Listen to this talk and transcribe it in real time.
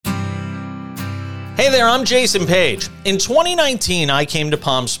Hey there, I'm Jason Page. In 2019, I came to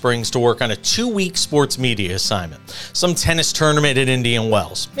Palm Springs to work on a 2-week sports media assignment, some tennis tournament at Indian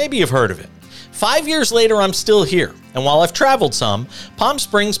Wells. Maybe you've heard of it. 5 years later, I'm still here, and while I've traveled some, Palm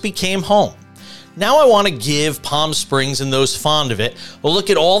Springs became home. Now I want to give Palm Springs and those fond of it a look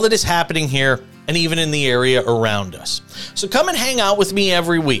at all that is happening here and even in the area around us. So come and hang out with me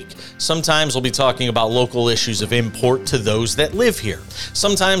every week. Sometimes we'll be talking about local issues of import to those that live here.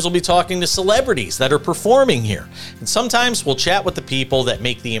 Sometimes we'll be talking to celebrities that are performing here. And sometimes we'll chat with the people that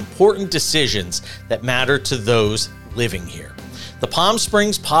make the important decisions that matter to those living here. The Palm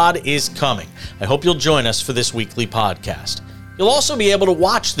Springs Pod is coming. I hope you'll join us for this weekly podcast. You'll also be able to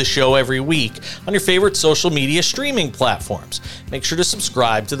watch the show every week on your favorite social media streaming platforms. Make sure to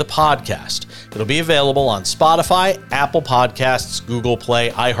subscribe to the podcast. It'll be available on Spotify, Apple Podcasts, Google Play,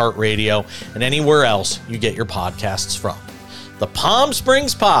 iHeartRadio, and anywhere else you get your podcasts from. The Palm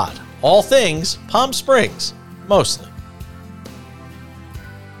Springs Pod. All things Palm Springs, mostly.